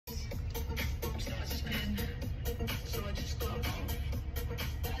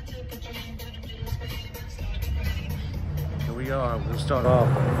we are. We'll start off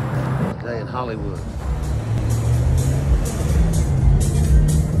today in Hollywood.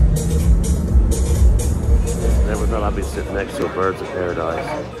 Never thought I'd be sitting next to a Birds of Paradise.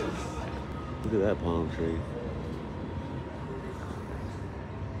 Look at that palm tree.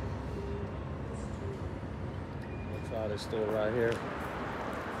 Outside this store right here.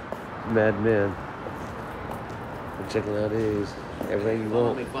 Mad Men. We're checking out these. Everything you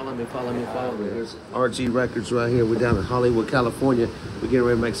want. Follow me. There's RG Records right here. We're down in Hollywood, California. We're getting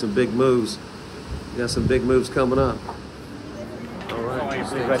ready to make some big moves. We got some big moves coming up.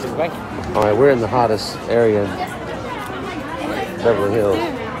 All right, we're in the hottest area in Beverly Hills.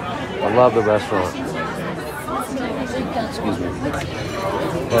 I love the restaurant. Excuse me.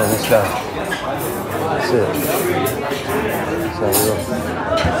 Oh, let's go. That's it.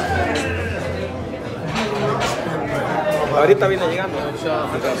 Ahorita viene llegando.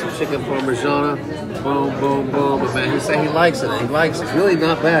 I got some chicken parmigiana. Boom, boom, boom. But man, he said he likes it. He likes it. It's really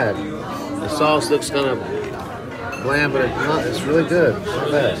not bad. The sauce looks kind of bland, but it's really good. It's not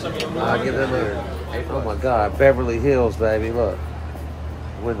bad. I'll give them a... Oh my God, Beverly Hills, baby. Look.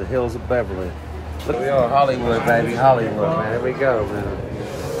 We're in the hills of Beverly. Look, we are Hollywood, baby. Hollywood, man. Here we go, man.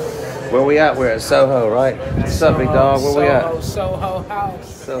 Where we at? We're at Soho, right? What's up, big dog? Where we at? Soho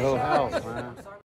House. Soho House, man.